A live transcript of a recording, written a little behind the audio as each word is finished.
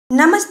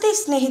ನಮಸ್ತೆ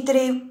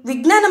ಸ್ನೇಹಿತರೆ,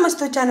 ವಿಜ್ಞಾನ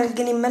ಮಸ್ತು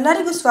ಚಾನೆಲ್ಗೆ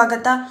ನಿಮ್ಮೆಲ್ಲರಿಗೂ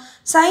ಸ್ವಾಗತ.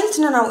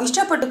 ಸೈನ್ಸ್ನ ನಾವು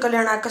ಇಷ್ಟಪಟ್ಟು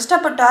ಕಲಿಯೋಣ,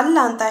 ಕಷ್ಟಪಟ್ಟು ಅಲ್ಲ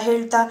ಅಂತ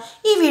ಹೇಳ್ತಾ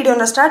ಈ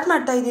ವಿಡಿಯೋನ ಸ್ಟಾರ್ಟ್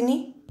ಮಾಡ್ತಾ ಇದ್ದೀನಿ.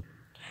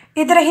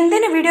 ಇದರ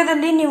ಹಿಂದಿನ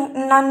ವಿಡಿಯೋದಲ್ಲಿ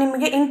ನಾನು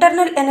ನಿಮಗೆ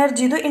ಇಂಟರ್ನಲ್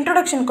ಎನರ್ಜಿದು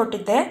ಇಂಟ್ರೊಡಕ್ಷನ್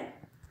ಕೊಟ್ಟಿದ್ದೆ.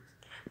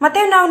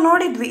 ಮತ್ತು ನಾವು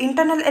ನೋಡಿದ್ವಿ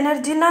ಇಂಟರ್ನಲ್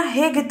ಎನರ್ಜಿನ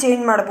ಹೇಗೆ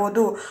ಚೇಂಜ್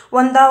ಮಾಡ್ಬೋದು,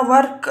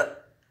 ವರ್ಕ್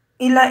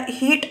ಇಲ್ಲ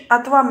ಹೀಟ್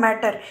ಅಥವಾ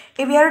ಮ್ಯಾಟರ್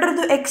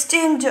ಇವೆರಡರದ್ದು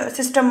ಎಕ್ಸ್ಚೇಂಜ್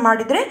ಸಿಸ್ಟಮ್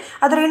ಮಾಡಿದರೆ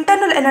ಅದರ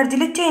ಇಂಟರ್ನಲ್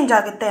ಎನರ್ಜಿಲಿ ಚೇಂಜ್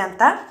ಆಗುತ್ತೆ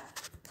ಅಂತ.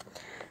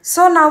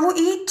 ಸೊ ನಾವು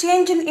ಈ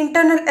ಚೇಂಜ್ ಇನ್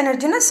ಇಂಟರ್ನಲ್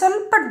ಎನರ್ಜಿನ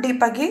ಸ್ವಲ್ಪ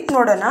ಡೀಪಾಗಿ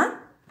ನೋಡೋಣ.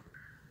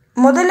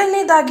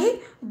 ಮೊದಲನೇದಾಗಿ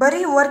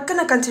ಬರೀ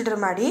ವರ್ಕನ್ನು ಕನ್ಸಿಡರ್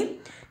ಮಾಡಿ.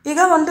 ಈಗ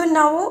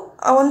ನಾವು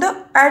ಒಂದು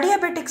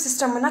ಅಡಿಯಾಬ್ಯಾಟಿಕ್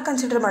ಸಿಸ್ಟಮನ್ನು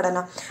ಕನ್ಸಿಡರ್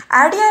ಮಾಡೋಣ.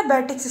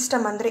 ಅಡಿಯಾಬ್ಯಾಟಿಕ್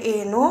ಸಿಸ್ಟಮ್ ಅಂದರೆ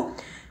ಏನು?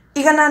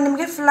 ಈಗ ನಾನು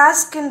ನಿಮಗೆ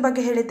ಫ್ಲಾಸ್ಕಿನ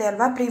ಬಗ್ಗೆ ಹೇಳಿದ್ದೆ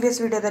ಅಲ್ವಾ ಪ್ರೀವಿಯಸ್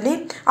ವಿಡಿಯೋದಲ್ಲಿ.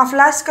 ಆ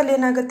ಫ್ಲಾಸ್ಕಲ್ಲಿ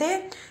ಏನಾಗುತ್ತೆ,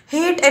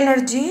 ಹೀಟ್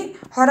ಎನರ್ಜಿ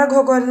ಹೊರಗೆ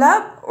ಹೋಗೋಲ್ಲ,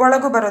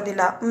 ಒಳಗೂ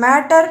ಬರೋದಿಲ್ಲ,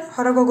 ಮ್ಯಾಟರ್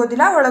ಹೊರಗೆ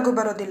ಹೋಗೋದಿಲ್ಲ, ಒಳಗೂ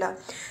ಬರೋದಿಲ್ಲ.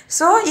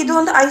 ಸೊ ಇದು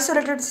ಒಂದು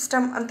ಐಸೋಲೇಟೆಡ್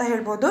ಸಿಸ್ಟಮ್ ಅಂತ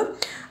ಹೇಳ್ಬೋದು.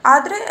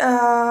 ಆದರೆ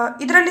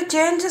ಇದರಲ್ಲಿ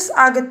ಚೇಂಜಸ್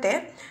ಆಗುತ್ತೆ,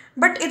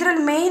 ಬಟ್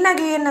ಇದರಲ್ಲಿ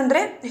ಮೇಯ್ನಾಗಿ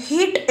ಏನಂದರೆ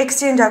ಹೀಟ್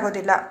ಎಕ್ಸ್ಚೇಂಜ್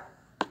ಆಗೋದಿಲ್ಲ.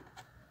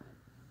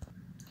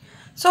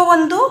 ಸೊ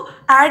ಒಂದು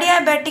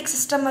ಅಡಿಯಾಬ್ಯಾಟಿಕ್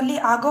ಸಿಸ್ಟಮಲ್ಲಿ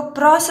ಆಗೋ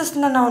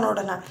ಪ್ರಾಸೆಸ್ನ ನಾವು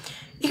ನೋಡೋಣ.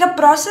 ಈಗ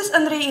ಪ್ರಾಸೆಸ್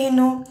ಅಂದರೆ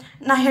ಏನು?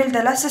 ನಾ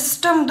ಹೇಳ್ದಲ್ಲ,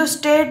 ಸಿಸ್ಟಮ್ದು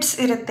ಸ್ಟೇಟ್ಸ್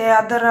ಇರುತ್ತೆ,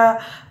 ಅದರ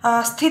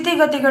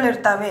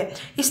ಸ್ಥಿತಿಗತಿಗಳಿರ್ತವೆ.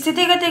 ಈ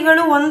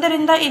ಸ್ಥಿತಿಗತಿಗಳು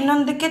ಒಂದರಿಂದ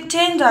ಇನ್ನೊಂದಕ್ಕೆ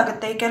ಚೇಂಜ್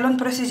ಆಗುತ್ತೆ ಕೆಲವೊಂದು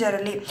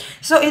ಪ್ರೊಸೀಜರಲ್ಲಿ.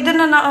 ಸೊ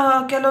ಇದನ್ನು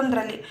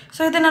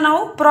ಇದನ್ನು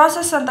ನಾವು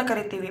ಪ್ರಾಸೆಸ್ ಅಂತ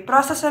ಕರಿತೀವಿ.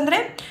 ಪ್ರಾಸೆಸ್ ಅಂದರೆ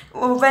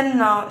ವೆನ್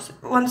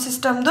ಒಂದು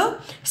ಸಿಸ್ಟಮ್ದು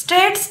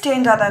ಸ್ಟೇಟ್ಸ್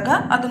ಚೇಂಜ್ ಆದಾಗ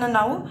ಅದನ್ನು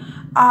ನಾವು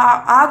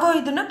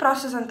ಇದನ್ನು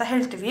ಪ್ರಾಸೆಸ್ ಅಂತ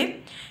ಹೇಳ್ತೀವಿ.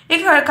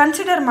 ಈಗ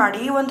ಕನ್ಸಿಡರ್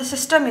ಮಾಡಿ, ಒಂದು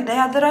ಸಿಸ್ಟಮ್ ಇದೆ,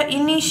 ಅದರ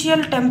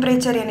ಇನಿಷಿಯಲ್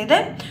ಟೆಂಪ್ರೇಚರ್ ಏನಿದೆ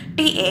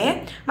TA,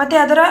 ಮತ್ತು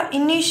ಅದರ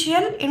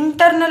ಇನಿಷಿಯಲ್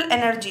ಇಂಟರ್ನಲ್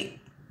ಎನರ್ಜಿ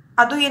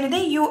ಅದು ಏನಿದೆ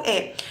UA.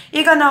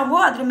 ಈಗ ನಾವು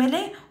ಅದ್ರ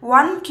ಮೇಲೆ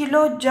 1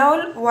 ಕಿಲೋ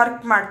ಜೌಲ್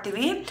ವರ್ಕ್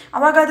ಮಾಡ್ತೀವಿ,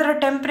 ಆವಾಗ ಅದರ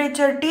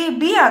ಟೆಂಪ್ರೇಚರ್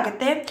TB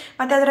ಆಗುತ್ತೆ,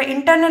 ಮತ್ತು ಅದರ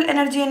ಇಂಟರ್ನಲ್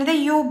ಎನರ್ಜಿ ಏನಿದೆ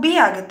UB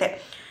ಆಗುತ್ತೆ.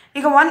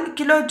 ಈಗ 1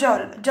 ಕಿಲೋ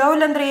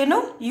ಜೌಲ್ ಅಂದರೆ ಏನು?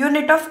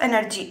 ಯೂನಿಟ್ ಆಫ್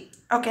ಎನರ್ಜಿ,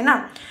 ಓಕೆನಾ?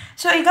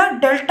 ಸೊ ಈಗ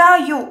ಡೆಲ್ಟಾ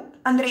U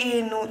ಅಂದರೆ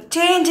ಏನು?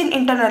 ಚೇಂಜ್ ಇನ್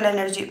ಇಂಟರ್ನಲ್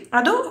ಎನರ್ಜಿ,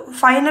 ಅದು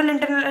final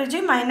internal energy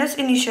minus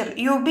initial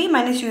UB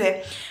minus UA.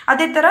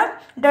 ಅದೇ ಥರ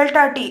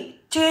delta T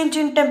change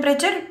in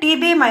temperature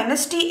TB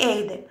minus TA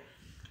ಇದೆ.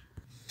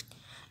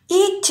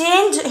 ಈ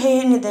ಚೇಂಜ್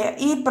ಏನಿದೆ,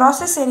 ಈ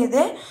ಪ್ರಾಸೆಸ್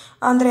ಏನಿದೆ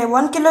ಅಂದರೆ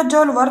 1 ಕಿಲೋ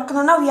ಜೌಲ್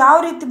ವರ್ಕ್ನ ನಾವು ಯಾವ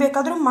ರೀತಿ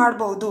ಬೇಕಾದರೂ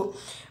ಮಾಡ್ಬೋದು.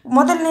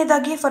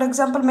 ಮೊದಲನೇದಾಗಿ ಫಾರ್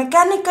ಎಕ್ಸಾಂಪಲ್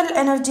ಮೆಕ್ಯಾನಿಕಲ್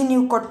ಎನರ್ಜಿ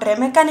ನೀವು ಕೊಟ್ಟರೆ,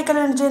 ಮೆಕ್ಯಾನಿಕಲ್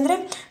ಎನರ್ಜಿ ಅಂದರೆ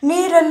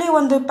ನೀರಲ್ಲಿ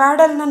ಒಂದು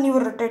ಪ್ಯಾಡಲ್ನ ನೀವು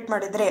ರೊಟೇಟ್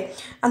ಮಾಡಿದರೆ,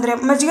 ಅಂದರೆ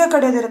ಮಜ್ಜಿಗೆ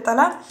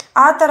ಕಡಿಯೋದಿರುತ್ತಲ್ಲ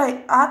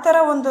ಆ ಥರ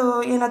ಒಂದು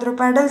ಏನಾದರೂ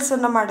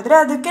ಪ್ಯಾಡಲ್ಸನ್ನು ಮಾಡಿದರೆ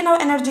ಅದಕ್ಕೆ ನಾವು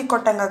ಎನರ್ಜಿ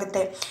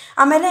ಕೊಟ್ಟಂಗಾಗುತ್ತೆ.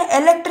 ಆಮೇಲೆ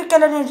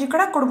ಎಲೆಕ್ಟ್ರಿಕಲ್ ಎನರ್ಜಿ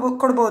ಕೂಡ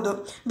ಕೊಡ್ಬೋದು.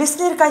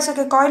 ಬಿಸಿನೀರು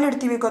ಕಾಯಿಸೋಕ್ಕೆ ಕಾಯಿಲ್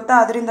ಇಡ್ತೀವಿ ಗೊತ್ತಾ,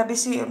 ಅದರಿಂದ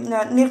ಬಿಸಿ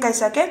ನೀರು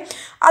ಕಾಯಿಸೋಕ್ಕೆ,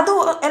 ಅದು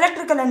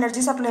ಎಲೆಕ್ಟ್ರಿಕಲ್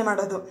ಎನರ್ಜಿ ಸಪ್ಲೈ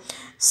ಮಾಡೋದು.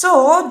 ಸೊ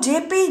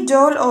JP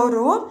ಜೌಲ್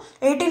ಅವರು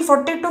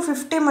 1840 to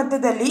 50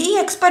 ಮಧ್ಯದಲ್ಲಿ ಈ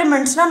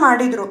ಎಕ್ಸ್ಪೆರಿಮೆಂಟ್ಸ್ನ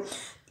ಮಾಡಿದರು.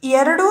 ಈ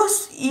ಎರಡು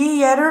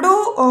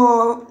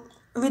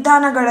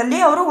ವಿಧಾನಗಳಲ್ಲಿ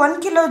ಅವರು 1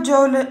 ಕಿಲೋ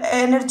ಜೌಲ್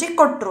ಎನರ್ಜಿ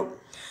ಕೊಟ್ಟರು.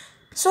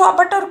 ಸೊ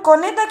ಬಟ್ ಅವ್ರು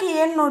ಕೊನೆಯದಾಗಿ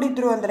ಏನು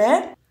ನೋಡಿದ್ರು ಅಂದರೆ,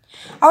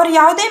 ಅವ್ರು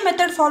ಯಾವುದೇ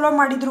ಮೆಥಡ್ ಫಾಲೋ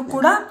ಮಾಡಿದರೂ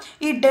ಕೂಡ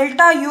ಈ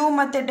ಡೆಲ್ಟಾ U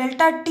ಮತ್ತು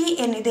ಡೆಲ್ಟಾ T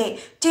ಏನಿದೆ,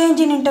 ಚೇಂಜ್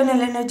ಇನ್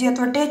ಇಂಟರ್ನಲ್ ಎನರ್ಜಿ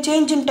ಅಥವಾ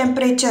ಚೇಂಜ್ ಇನ್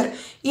ಟೆಂಪ್ರೇಚರ್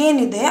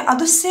ಏನಿದೆ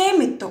ಅದು ಸೇಮ್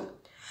ಇತ್ತು.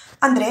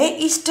 ಅಂದರೆ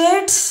ಈ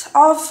ಸ್ಟೇಟ್ಸ್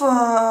ಆಫ್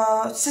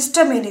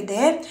ಸಿಸ್ಟಮ್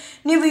ಏನಿದೆ,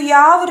 ನೀವು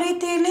ಯಾವ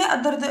ರೀತಿಯಲ್ಲಿ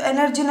ಅದರದ್ದು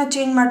ಎನರ್ಜಿನ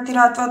ಚೇಂಜ್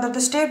ಮಾಡ್ತೀರಾ ಅಥವಾ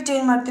ಅದರದ್ದು ಸ್ಟೇಟ್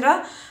ಚೇಂಜ್ ಮಾಡ್ತೀರಾ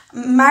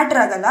ಮ್ಯಾಟ್ರ್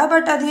ಆಗಲ್ಲ.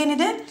 ಬಟ್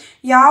ಅದೇನಿದೆ,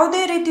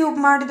 ಯಾವುದೇ ರೀತಿ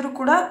ಮಾಡಿದರೂ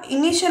ಕೂಡ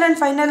ಇನಿಷಿಯಲ್ ಆ್ಯಂಡ್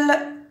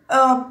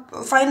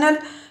ಫೈನಲ್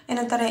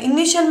ಏನಂತಾರೆ,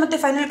 ಇನಿಷಿಯಲ್ ಮತ್ತು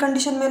ಫೈನಲ್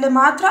ಕಂಡೀಷನ್ ಮೇಲೆ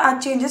ಮಾತ್ರ ಆ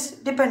ಚೇಂಜಸ್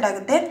ಡಿಪೆಂಡ್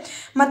ಆಗುತ್ತೆ.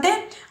 ಮತ್ತು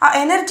ಆ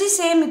ಎನರ್ಜಿ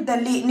ಸೇಮ್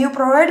ಇದ್ದಲ್ಲಿ, ನೀವು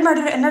ಪ್ರೊವೈಡ್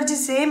ಮಾಡಿರೋ ಎನರ್ಜಿ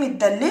ಸೇಮ್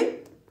ಇದ್ದಲ್ಲಿ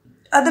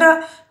ಅದರ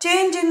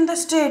ಚೇಂಜ್ ಇನ್ ದ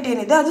ಸ್ಟೇಟ್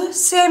ಏನಿದೆ ಅದು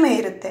ಸೇಮೇ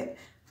ಇರುತ್ತೆ.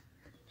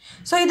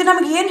 ಸೊ ಇದು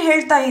ನಮಗೆ ಏನು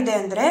ಹೇಳ್ತಾ ಇದೆ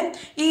ಅಂದರೆ,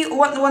 ಈ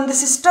ಒಂದು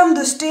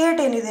ಸಿಸ್ಟಮ್ದು ಸ್ಟೇಟ್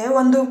ಏನಿದೆ,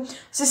 ಒಂದು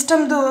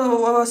ಸಿಸ್ಟಮ್ದು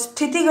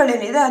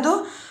ಸ್ಥಿತಿಗಳೇನಿದೆ ಅದು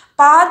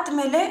ಪಾತ್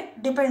ಮೇಲೆ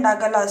ಡಿಪೆಂಡ್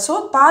ಆಗಲ್ಲ. ಸೊ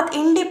ಪಾತ್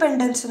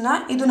ಇಂಡಿಪೆಂಡೆನ್ಸನ್ನ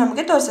ಇದು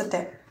ನಮಗೆ ತೋರಿಸುತ್ತೆ.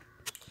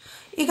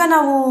 ಈಗ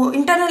ನಾವು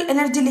ಇಂಟರ್ನಲ್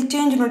ಎನರ್ಜಿಲಿ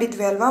ಚೇಂಜ್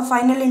ನೋಡಿದ್ವಿ ಅಲ್ವಾ,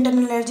 final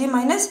internal energy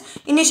minus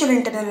initial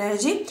internal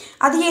energy.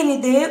 ಅದು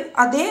ಏನಿದೆ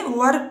ಅದೇ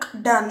work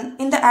done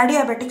in the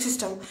ಅಡಿಯಾಬ್ಯಾಟಿಕ್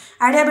system.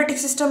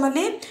 ಅಡಿಯಾಬ್ಯಾಟಿಕ್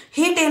ಸಿಸ್ಟಮಲ್ಲಿ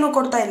heat ಏನೂ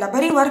ಕೊಡ್ತಾ ಇಲ್ಲ,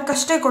 ಬರೀ ವರ್ಕ್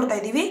ಅಷ್ಟೇ ಕೊಡ್ತಾ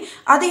ಇದ್ದೀವಿ.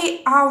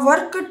 ಆ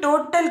ವರ್ಕ್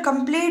ಟೋಟಲ್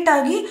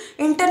ಕಂಪ್ಲೀಟಾಗಿ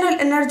ಇಂಟರ್ನಲ್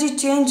ಎನರ್ಜಿ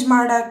ಚೇಂಜ್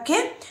ಮಾಡೋಕ್ಕೆ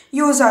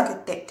ಯೂಸ್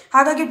ಆಗುತ್ತೆ.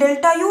 ಹಾಗಾಗಿ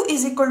delta U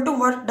is equal to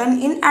work done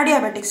in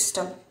ಅಡಿಯಾಬ್ಯಾಟಿಕ್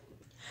system.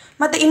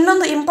 ಮತ್ತು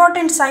ಇನ್ನೊಂದು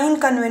ಇಂಪಾರ್ಟೆಂಟ್ ಸೈನ್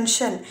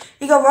ಕನ್ವೆನ್ಷನ್,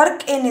 ಈಗ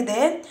ವರ್ಕ್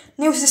ಏನಿದೆ,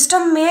 ನೀವು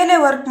ಸಿಸ್ಟಮ್ ಮೇಲೆ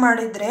ವರ್ಕ್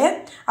ಮಾಡಿದರೆ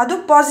ಅದು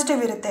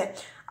ಪಾಸಿಟಿವ್ ಇರುತ್ತೆ,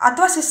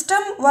 ಅಥವಾ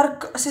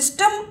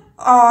ಸಿಸ್ಟಮ್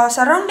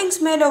ಸರೌಂಡಿಂಗ್ಸ್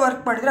ಮೇಲೆ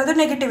ವರ್ಕ್ ಮಾಡಿದರೆ ಅದು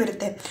ನೆಗೆಟಿವ್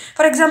ಇರುತ್ತೆ.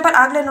 ಫಾರ್ ಎಕ್ಸಾಂಪಲ್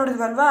ಆಗಲೇ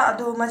ನೋಡಿದ್ವಲ್ವ,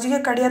 ಅದು ಮಜ್ಜಿಗೆ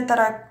ಕಡಿಯೋ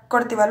ಥರ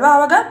ಕೊಡ್ತೀವಲ್ವ,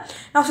 ಆವಾಗ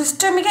ನಾವು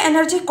ಸಿಸ್ಟಮಿಗೆ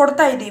ಎನರ್ಜಿ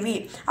ಕೊಡ್ತಾ ಇದ್ದೀವಿ,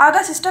 ಆಗ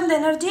ಸಿಸ್ಟಮ್ದು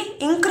ಎನರ್ಜಿ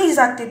ಇನ್ಕ್ರೀಸ್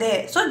ಆಗ್ತಿದೆ,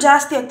 ಸೊ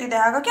ಜಾಸ್ತಿ ಆಗ್ತಿದೆ,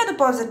 ಹಾಗಾಗಿ ಅದು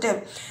ಪಾಸಿಟಿವ್.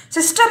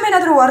 ಸಿಸ್ಟಮ್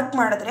ಏನಾದರೂ ವರ್ಕ್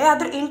ಮಾಡಿದ್ರೆ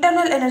ಅದ್ರ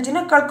ಇಂಟರ್ನಲ್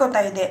ಎನರ್ಜಿನ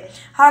ಕಳ್ಕೊತಾ ಇದೆ,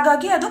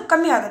 ಹಾಗಾಗಿ ಅದು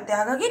ಕಮ್ಮಿ ಆಗುತ್ತೆ,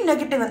 ಹಾಗಾಗಿ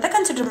ನೆಗೆಟಿವ್ ಅಂತ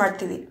ಕನ್ಸಿಡರ್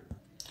ಮಾಡ್ತೀವಿ.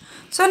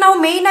 ಸೊ ನಾವು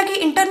ಮೇಯ್ನಾಗಿ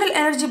ಇಂಟರ್ನಲ್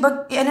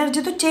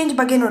ಎನರ್ಜಿದು ಚೇಂಜ್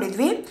ಬಗ್ಗೆ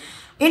ನೋಡಿದ್ವಿ.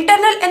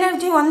 ಇಂಟರ್ನಲ್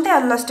ಎನರ್ಜಿ ಒಂದೇ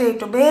ಅಲ್ಲ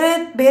ಸ್ಟೇಟು,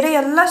 ಬೇರೆ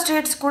ಎಲ್ಲ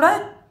ಸ್ಟೇಟ್ಸ್ ಕೂಡ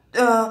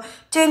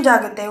ಚೇಂಜ್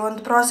ಆಗುತ್ತೆ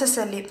ಒಂದು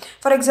ಪ್ರಾಸೆಸ್ಸಲ್ಲಿ.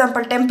 ಫಾರ್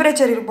ಎಕ್ಸಾಂಪಲ್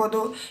ಟೆಂಪ್ರೇಚರ್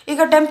ಇರ್ಬೋದು.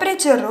 ಈಗ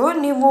ಟೆಂಪ್ರೇಚರು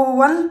ನೀವು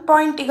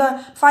 1 ಈಗ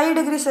 5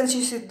 ಡಿಗ್ರಿ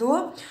ಸೆಲ್ಸಿಯಸ್ ಇದ್ದು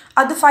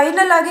ಅದು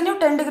ಫೈನಲ್ ಆಗಿ ನೀವು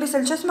 10 ಡಿಗ್ರಿ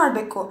ಸೆಲ್ಸಿಯಸ್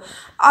ಮಾಡಬೇಕು.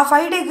 ಆ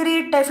 5 ಡಿಗ್ರಿ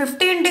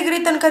 15 ಡಿಗ್ರಿ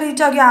ತನಕ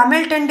ರೀಚ್ ಆಗಿ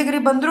ಆಮೇಲೆ 10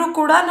 ಡಿಗ್ರಿ ಬಂದರೂ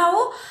ಕೂಡ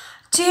ನಾವು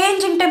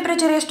ಚೇಂಜ್ ಇನ್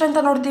ಟೆಂಪ್ರೇಚರ್ ಎಷ್ಟು ಅಂತ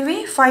ನೋಡ್ತೀವಿ,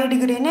 5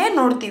 ಡಿಗ್ರಿನೇ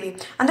ನೋಡ್ತೀವಿ.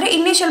 ಅಂದರೆ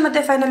ಇನಿಷಿಯಲ್ ಮತ್ತು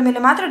ಫೈನಲ್ ಮೇಲೆ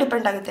ಮಾತ್ರ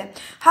ಡಿಪೆಂಡ್ ಆಗುತ್ತೆ.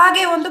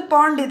 ಹಾಗೆ ಒಂದು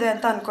ಪಾಂಡ್ ಇದೆ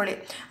ಅಂತ ಅಂದ್ಕೊಳ್ಳಿ,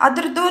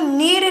 ಅದರದ್ದು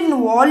ನೀರಿನ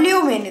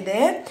ವಾಲ್ಯೂಮ್ ಏನಿದೆ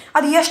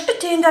ಅದು ಎಷ್ಟು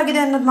ಚೇಂಜ್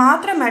ಆಗಿದೆ ಅನ್ನೋದು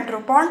ಮಾತ್ರ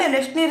ಮ್ಯಾಟ್ರು. ಪಾಂಡಲ್ಲಿ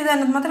ಎಷ್ಟು ನೀರಿದೆ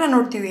ಅನ್ನೋದು ಮಾತ್ರ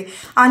ನೋಡ್ತೀವಿ.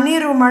 ಆ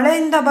ನೀರು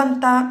ಮಳೆಯಿಂದ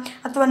ಬಂತ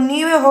ಅಥವಾ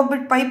ನೀವೇ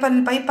ಹೋಗ್ಬಿಟ್ಟು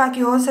ಪೈಪ್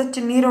ಹಾಕಿ ಹೋಸ್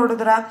ಹಚ್ಚಿ ನೀರು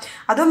ಹೊಡೆದ್ರ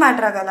ಅದು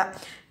ಮ್ಯಾಟ್ರ್ ಆಗಲ್ಲ.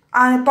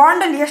 ಆ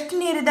ಪಾಂಡಲ್ಲಿ ಎಷ್ಟು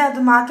ನೀರಿದೆ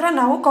ಅದು ಮಾತ್ರ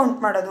ನಾವು ಕೌಂಟ್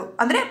ಮಾಡೋದು.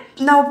 ಅಂದರೆ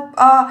ನಾವು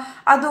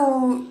ಅದು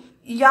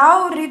ಯಾವ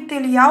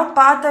ರೀತಿಯಲ್ಲಿ ಯಾವ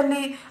ಪಾತಲ್ಲಿ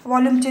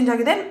ವಾಲ್ಯೂಮ್ ಚೇಂಜ್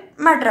ಆಗಿದೆ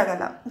ಮ್ಯಾಟ್ರ್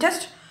ಆಗಲ್ಲ,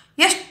 ಜಸ್ಟ್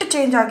ಎಷ್ಟು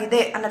ಚೇಂಜ್ ಆಗಿದೆ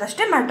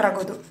ಅನ್ನೋದಷ್ಟೇ ಮ್ಯಾಟ್ರ್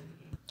ಆಗೋದು.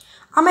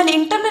 ಆಮೇಲೆ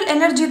ಇಂಟರ್ನಲ್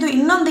ಎನರ್ಜಿದು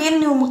ಇನ್ನೊಂದು ಏನು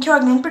ನೀವು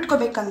ಮುಖ್ಯವಾಗಿ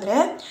ನೆನ್ಪಿಟ್ಕೋಬೇಕಂದ್ರೆ,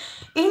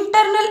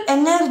 ಇಂಟರ್ನಲ್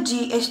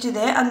ಎನರ್ಜಿ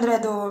ಎಷ್ಟಿದೆ ಅಂದರೆ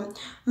ಅದು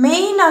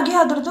ಮೇಯ್ನಾಗಿ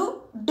ಅದರದ್ದು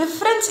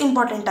ಡಿಫ್ರೆನ್ಸ್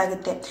ಇಂಪಾರ್ಟೆಂಟ್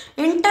ಆಗುತ್ತೆ.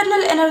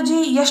 ಇಂಟರ್ನಲ್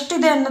ಎನರ್ಜಿ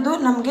ಎಷ್ಟಿದೆ ಅನ್ನೋದು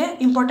ನಮಗೆ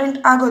ಇಂಪಾರ್ಟೆಂಟ್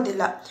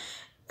ಆಗೋದಿಲ್ಲ,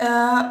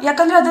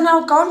 ಯಾಕಂದರೆ ಅದನ್ನು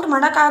ನಾವು ಕೌಂಟ್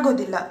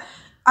ಮಾಡೋಕ್ಕಾಗೋದಿಲ್ಲ.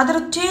 ಅದರ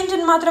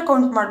ಚೇಂಜನ್ನು ಮಾತ್ರ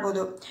ಕೌಂಟ್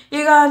ಮಾಡ್ಬೋದು.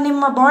 ಈಗ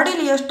ನಿಮ್ಮ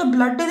ಬಾಡಿಲಿ ಎಷ್ಟು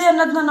ಬ್ಲಡ್ ಇದೆ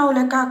ಅನ್ನೋದನ್ನ ನಾವು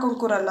ಲೆಕ್ಕ ಹಾಕೊಂಡು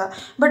ಕೂರಲ್ಲ.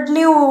 ಬಟ್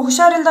ನೀವು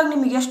ಹುಷಾರಿಲ್ದಾಗ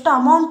ನಿಮಗೆ ಎಷ್ಟು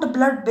ಅಮೌಂಟ್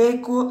ಬ್ಲಡ್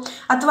ಬೇಕು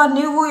ಅಥವಾ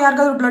ನೀವು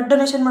ಯಾರಿಗಾದ್ರೂ ಬ್ಲಡ್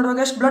ಡೊನೇಷನ್ ಮಾಡುವಾಗ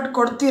ಎಷ್ಟು ಬ್ಲಡ್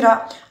ಕೊಡ್ತೀರಾ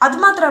ಅದು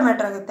ಮಾತ್ರ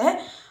ಮ್ಯಾಟ್ರ್ ಆಗುತ್ತೆ.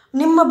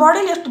 ನಿಮ್ಮ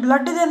ಬಾಡಿಲಿ ಎಷ್ಟು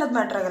ಬ್ಲಡ್ ಇದೆ ಅನ್ನೋದು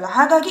ಮ್ಯಾಟ್ರ್ ಆಗಲ್ಲ.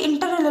 ಹಾಗಾಗಿ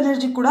ಇಂಟರ್ನಲ್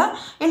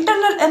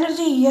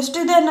ಎನರ್ಜಿ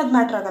ಎಷ್ಟಿದೆ ಅನ್ನೋದು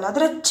ಮ್ಯಾಟ್ರ್ ಆಗಲ್ಲ,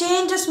 ಅದರ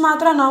ಚೇಂಜಸ್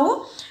ಮಾತ್ರ ನಾವು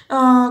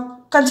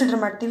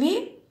ಕನ್ಸಿಡರ್ ಮಾಡ್ತೀವಿ.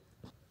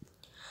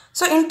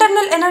 ಸೊ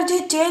ಇಂಟರ್ನಲ್ ಎನರ್ಜಿ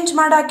ಚೇಂಜ್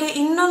ಮಾಡೋಕ್ಕೆ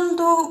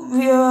ಇನ್ನೊಂದು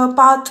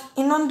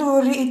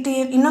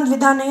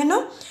ವಿಧಾನ ಏನು,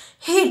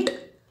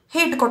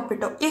 ಹೀಟ್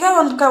ಕೊಟ್ಬಿಟ್ಟು. ಈಗ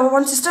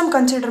ಒಂದು ಸಿಸ್ಟಮ್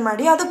ಕನ್ಸಿಡರ್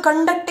ಮಾಡಿ, ಅದು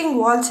ಕಂಡಕ್ಟಿಂಗ್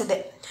ವಾಲ್ಸ್ ಇದೆ.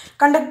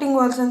 ಕಂಡಕ್ಟಿಂಗ್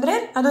ವಾಲ್ಸ್ ಅಂದರೆ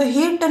ಅದು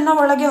ಹೀಟನ್ನು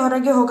ಒಳಗೆ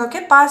ಹೊರಗೆ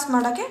ಹೋಗೋಕ್ಕೆ ಪಾಸ್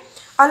ಮಾಡೋಕ್ಕೆ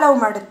ಅಲೌ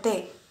ಮಾಡುತ್ತೆ.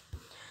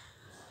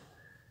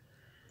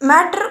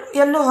 ಮ್ಯಾಟ್ರ್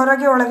ಎಲ್ಲೂ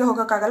ಹೊರಗೆ ಒಳಗೆ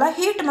ಹೋಗೋಕ್ಕಾಗಲ್ಲ,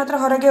 ಹೀಟ್ ಮಾತ್ರ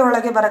ಹೊರಗೆ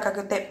ಒಳಗೆ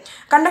ಬರೋಕ್ಕಾಗುತ್ತೆ.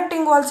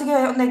 ಕಂಡಕ್ಟಿಂಗ್ ವಾಲ್ಸ್ಗೆ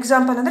ಒಂದು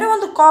ಎಕ್ಸಾಂಪಲ್ ಅಂದರೆ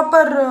ಒಂದು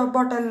ಕಾಪರ್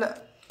ಬಾಟಲ್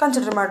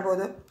ಕನ್ಸಿಡರ್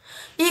ಮಾಡ್ಬೋದು.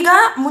 ಈಗ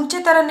ಮುಂಚೆ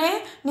ಥರನೇ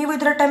ನೀವು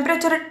ಇದರ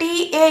ಟೆಂಪ್ರೇಚರ್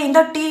TA ಇಂದ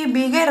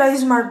TBಗೆ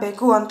ರೈಸ್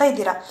ಮಾಡಬೇಕು ಅಂತ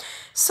ಇದ್ದೀರಾ.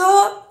 ಸೊ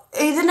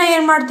ಇದನ್ನು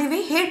ಏನು ಮಾಡ್ತೀವಿ,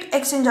 ಹೀಟ್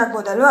ಎಕ್ಸ್ಚೇಂಜ್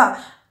ಆಗ್ಬೋದಲ್ವಾ,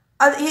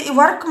 ಅದು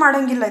ವರ್ಕ್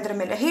ಮಾಡೋಂಗಿಲ್ಲ. ಇದ್ರ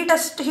ಮೇಲೆ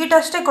ಹೀಟ್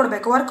ಅಷ್ಟೇ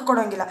ಕೊಡಬೇಕು, ವರ್ಕ್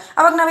ಕೊಡೋಂಗಿಲ್ಲ.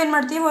 ಅವಾಗ ನಾವೇನು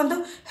ಮಾಡ್ತೀವಿ, ಒಂದು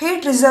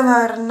ಹೀಟ್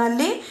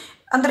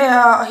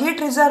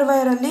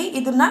ರಿಸರ್ವೈರಲ್ಲಿ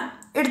ಇದನ್ನು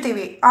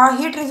ಇಡ್ತೀವಿ. ಆ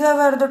ಹೀಟ್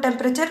ರಿಸರ್ವರ್ದು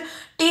ಟೆಂಪ್ರೇಚರ್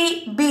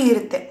TB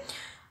ಇರುತ್ತೆ.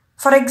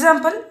 ಫಾರ್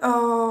ಎಕ್ಸಾಂಪಲ್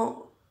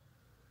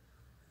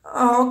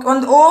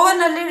ಒಂದು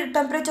ಓವನಲ್ಲಿ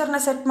ಟೆಂಪ್ರೇಚರ್ನ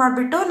ಸೆಟ್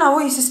ಮಾಡಿಬಿಟ್ಟು ನಾವು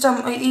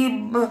ಈ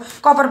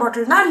ಕಾಪರ್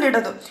ಬಾಟ್ಲನ್ನ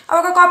ಅಲ್ಲಿಡೋದು.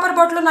 ಆವಾಗ ಕಾಪರ್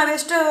ಬಾಟ್ಲು ನಾವು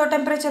ಎಷ್ಟು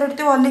ಟೆಂಪ್ರೇಚರ್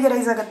ಇಡ್ತೀವೋ ಅಲ್ಲಿಗೆ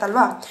ರೈಸ್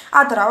ಆಗುತ್ತಲ್ವಾ,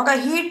 ಆ ಥರ. ಆವಾಗ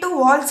ಹೀಟು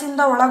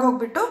ವಾಲ್ಸಿಂದ ಒಳಗೆ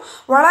ಹೋಗ್ಬಿಟ್ಟು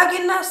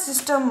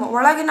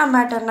ಒಳಗಿನ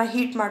ಮ್ಯಾಟರ್ನ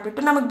ಹೀಟ್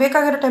ಮಾಡಿಬಿಟ್ಟು ನಮಗೆ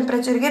ಬೇಕಾಗಿರೋ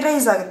ಟೆಂಪ್ರೇಚರ್ಗೆ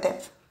ರೈಸ್ ಆಗುತ್ತೆ.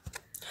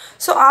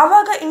 ಸೊ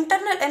ಆವಾಗ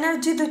ಇಂಟರ್ನಲ್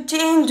ಎನರ್ಜಿದು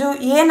ಚೇಂಜು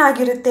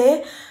ಏನಾಗಿರುತ್ತೆ,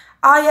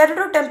 ಆ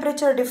ಎರಡು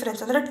ಟೆಂಪ್ರೇಚರ್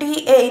ಡಿಫ್ರೆನ್ಸ್ ಅಂದರೆ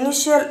TA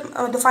ಇನಿಷಿಯಲ್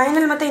ಅದು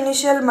ಫೈನಲ್ ಮತ್ತು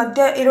ಇನಿಷಿಯಲ್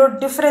ಮಧ್ಯೆ ಇರೋ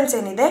ಡಿಫ್ರೆನ್ಸ್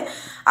ಏನಿದೆ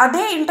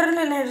ಅದೇ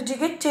ಇಂಟರ್ನಲ್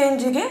ಎನರ್ಜಿಗೆ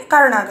ಚೇಂಜಿಗೆ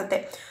ಕಾರಣ ಆಗುತ್ತೆ.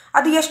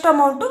 ಅದು ಎಷ್ಟು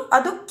ಅಮೌಂಟು,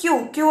 ಅದು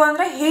ಕ್ಯೂ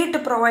ಅಂದರೆ ಹೀಟ್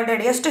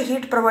ಪ್ರೊವೈಡೆಡ್, ಎಷ್ಟು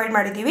ಹೀಟ್ ಪ್ರೊವೈಡ್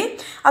ಮಾಡಿದ್ದೀವಿ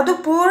ಅದು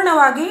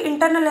ಪೂರ್ಣವಾಗಿ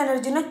ಇಂಟರ್ನಲ್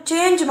ಎನರ್ಜಿನ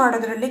ಚೇಂಜ್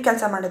ಮಾಡೋದ್ರಲ್ಲಿ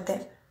ಕೆಲಸ ಮಾಡುತ್ತೆ.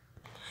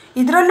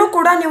 ಇದರಲ್ಲೂ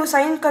ಕೂಡ ನೀವು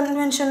ಸೈನ್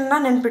ಕನ್ವೆನ್ಷನ್ನ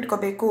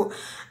ನೆನ್ಪಿಟ್ಕೋಬೇಕು.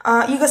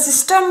 ಈಗ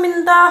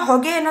ಸಿಸ್ಟಮಿಂದ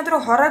ಹೊಗೆ ಏನಾದರೂ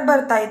ಹೊರಗೆ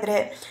ಬರ್ತಾ ಇದ್ದರೆ,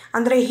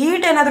 ಅಂದರೆ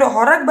ಹೀಟ್ ಏನಾದರೂ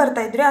ಹೊರಗೆ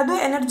ಬರ್ತಾ ಇದ್ದರೆ ಅದು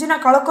ಎನರ್ಜಿನ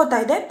ಕಳ್ಕೊತಾ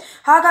ಇದೆ,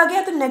 ಹಾಗಾಗಿ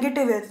ಅದು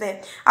ನೆಗೆಟಿವ್ ಇರುತ್ತೆ.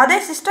 ಅದೇ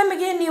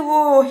ಸಿಸ್ಟಮಿಗೆ ನೀವು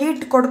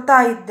ಹೀಟ್ ಕೊಡ್ತಾ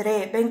ಇದ್ದರೆ,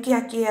 ಬೆಂಕಿ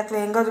ಹಾಕಿ ಅಥವಾ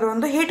ಹೆಂಗಾದರೂ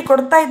ಒಂದು ಹೀಟ್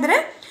ಕೊಡ್ತಾ ಇದ್ದರೆ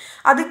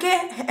ಅದಕ್ಕೆ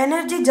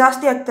ಎನರ್ಜಿ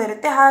ಜಾಸ್ತಿ ಆಗ್ತಾ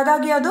ಇರುತ್ತೆ,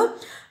 ಹಾಗಾಗಿ ಅದು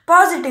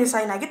ಪಾಸಿಟಿವ್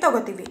ಸೈನ್ ಆಗಿ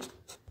ತಗೋತೀವಿ.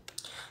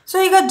 ಸೊ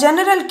ಈಗ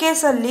ಜನರಲ್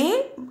ಕೇಸಲ್ಲಿ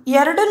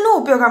ಎರಡನ್ನೂ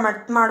ಉಪಯೋಗ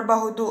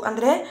ಮಾಡಬಹುದು.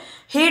 ಅಂದರೆ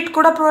ಹೀಟ್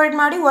ಕೂಡ ಪ್ರೊವೈಡ್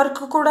ಮಾಡಿ ವರ್ಕ್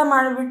ಕೂಡ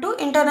ಮಾಡಿಬಿಟ್ಟು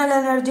ಇಂಟರ್ನಲ್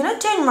ಎನರ್ಜಿನ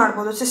ಚೇಂಜ್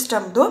ಮಾಡ್ಬೋದು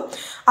ಸಿಸ್ಟಮ್ದು.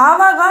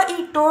 ಆವಾಗ ಈ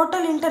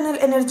ಟೋಟಲ್ ಇಂಟರ್ನಲ್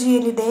ಎನರ್ಜಿ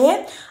ಏನಿದೆ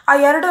ಆ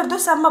ಎರಡರದ್ದು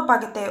ಸಮ್ ಅಪ್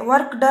ಆಗುತ್ತೆ.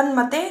 ವರ್ಕ್ ಡನ್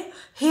ಮತ್ತು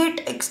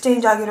ಹೀಟ್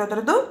ಎಕ್ಸ್ಚೇಂಜ್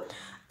ಆಗಿರೋದ್ರದ್ದು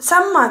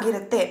ಸಮ್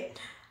ಆಗಿರುತ್ತೆ.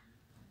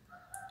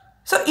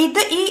 ಸೊ ಈ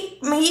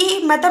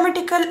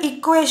ಮ್ಯಾಥಮೆಟಿಕಲ್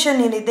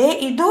ಇಕ್ವೇಷನ್ ಏನಿದೆ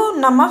ಇದು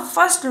ನಮ್ಮ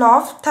ಫಸ್ಟ್ ಲಾ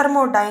ಆಫ್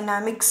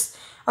ಥರ್ಮೋಡೈನಾಮಿಕ್ಸ್.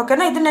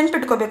 ಓಕೆನಾ, ಇದು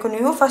ನೆನ್ಪಿಟ್ಕೋಬೇಕು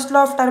ನೀವು. ಫಸ್ಟ್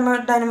ಲಾ ಆಫ್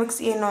ಥರ್ಮೋಡೈನಾಮಿಕ್ಸ್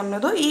ಏನು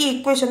ಅನ್ನೋದು ಈ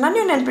ಇಕ್ವೇಷನ್ನ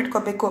ನೀವು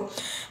ನೆನ್ಪಿಟ್ಕೋಬೇಕು.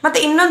 ಮತ್ತು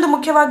ಇನ್ನೊಂದು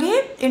ಮುಖ್ಯವಾಗಿ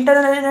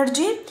ಇಂಟರ್ನಲ್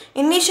ಎನರ್ಜಿ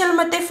ಇನಿಷಿಯಲ್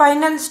ಮತ್ತು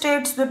ಫೈನಲ್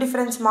ಸ್ಟೇಟ್ಸ್ದು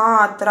ಡಿಫ್ರೆನ್ಸ್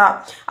ಮಾತ್ರ,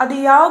 ಅದು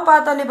ಯಾವ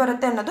ಪಾತಲ್ಲಿ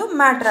ಬರುತ್ತೆ ಅನ್ನೋದು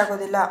ಮ್ಯಾಟ್ರ್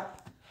ಆಗೋದಿಲ್ಲ.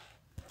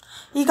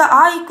 ಈಗ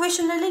ಆ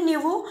ಇಕ್ವೇಷನಲ್ಲಿ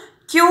ನೀವು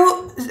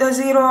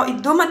Q0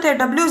 ಇದ್ದು ಮತ್ತು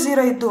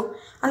W0 ಇದ್ದು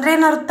ಅಂದರೆ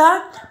ಏನರ್ಥ,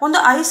 ಒಂದು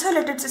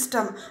ಐಸೋಲೇಟೆಡ್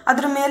ಸಿಸ್ಟಮ್,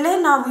 ಅದ್ರ ಮೇಲೆ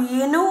ನಾವು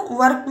ಏನೂ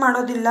ವರ್ಕ್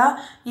ಮಾಡೋದಿಲ್ಲ,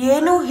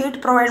 ಏನೂ ಹೀಟ್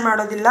ಪ್ರೊವೈಡ್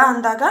ಮಾಡೋದಿಲ್ಲ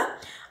ಅಂದಾಗ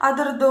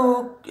ಅದರದ್ದು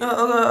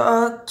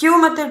Q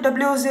ಮತ್ತು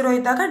W0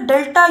 ಇದ್ದಾಗ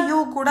ΔU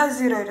ಕೂಡ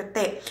 0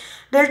 ಇರುತ್ತೆ.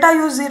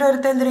 ΔU 0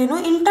 ಇರುತ್ತೆ ಅಂದರೆ ಏನು,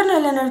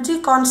 ಇಂಟರ್ನಲ್ ಎನರ್ಜಿ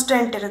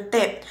ಕಾನ್ಸ್ಟೆಂಟ್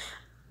ಇರುತ್ತೆ.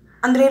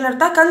 ಅಂದರೆ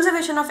ಏನರ್ಥ,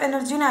 ಕನ್ಸರ್ವೇಷನ್ ಆಫ್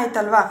ಎನರ್ಜಿನೇ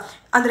ಆಯ್ತಲ್ವಾ.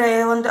 ಅಂದರೆ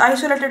ಒಂದು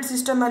isolated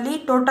ಸಿಸ್ಟಮಲ್ಲಿ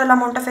total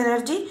amount of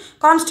energy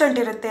constant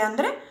ಇರುತ್ತೆ,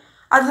 ಅಂದರೆ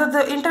ಅದರದ್ದು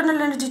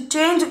ಇಂಟರ್ನಲ್ ಎನರ್ಜಿ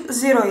ಚೇಂಜ್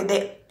 0 ಇದೆ.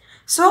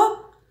 ಸೊ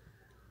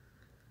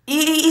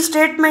ಈ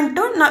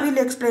ಸ್ಟೇಟ್ಮೆಂಟು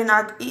ನಾವಿಲ್ಲಿ ಎಕ್ಸ್ಪ್ಲೇನ್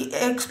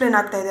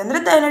ಆಗ್ತಾ ಇದೆ. ಅಂದರೆ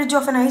the energy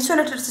of N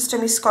isolated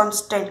system is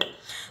constant.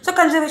 So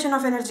conservation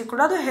of energy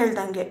ಕೂಡ ಅದು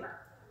ಹೇಳ್ದಂಗೆ.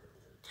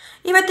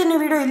 ಇವತ್ತಿನ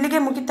ವಿಡಿಯೋ ಇಲ್ಲಿಗೆ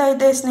ಮುಗಿತಾ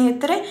ಇದೆ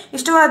ಸ್ನೇಹಿತರೆ.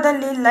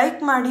 ಇಷ್ಟವಾದಲ್ಲಿ ಲೈಕ್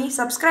ಮಾಡಿ,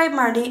 ಸಬ್ಸ್ಕ್ರೈಬ್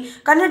ಮಾಡಿ,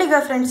 ಕನ್ನಡಿಗ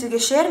ಫ್ರೆಂಡ್ಸಿಗೆ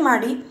ಶೇರ್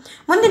ಮಾಡಿ.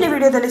 ಮುಂದಿನ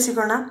ವಿಡಿಯೋದಲ್ಲಿ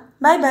ಸಿಗೋಣ.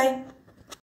 ಬಾಯ್ ಬಾಯ್.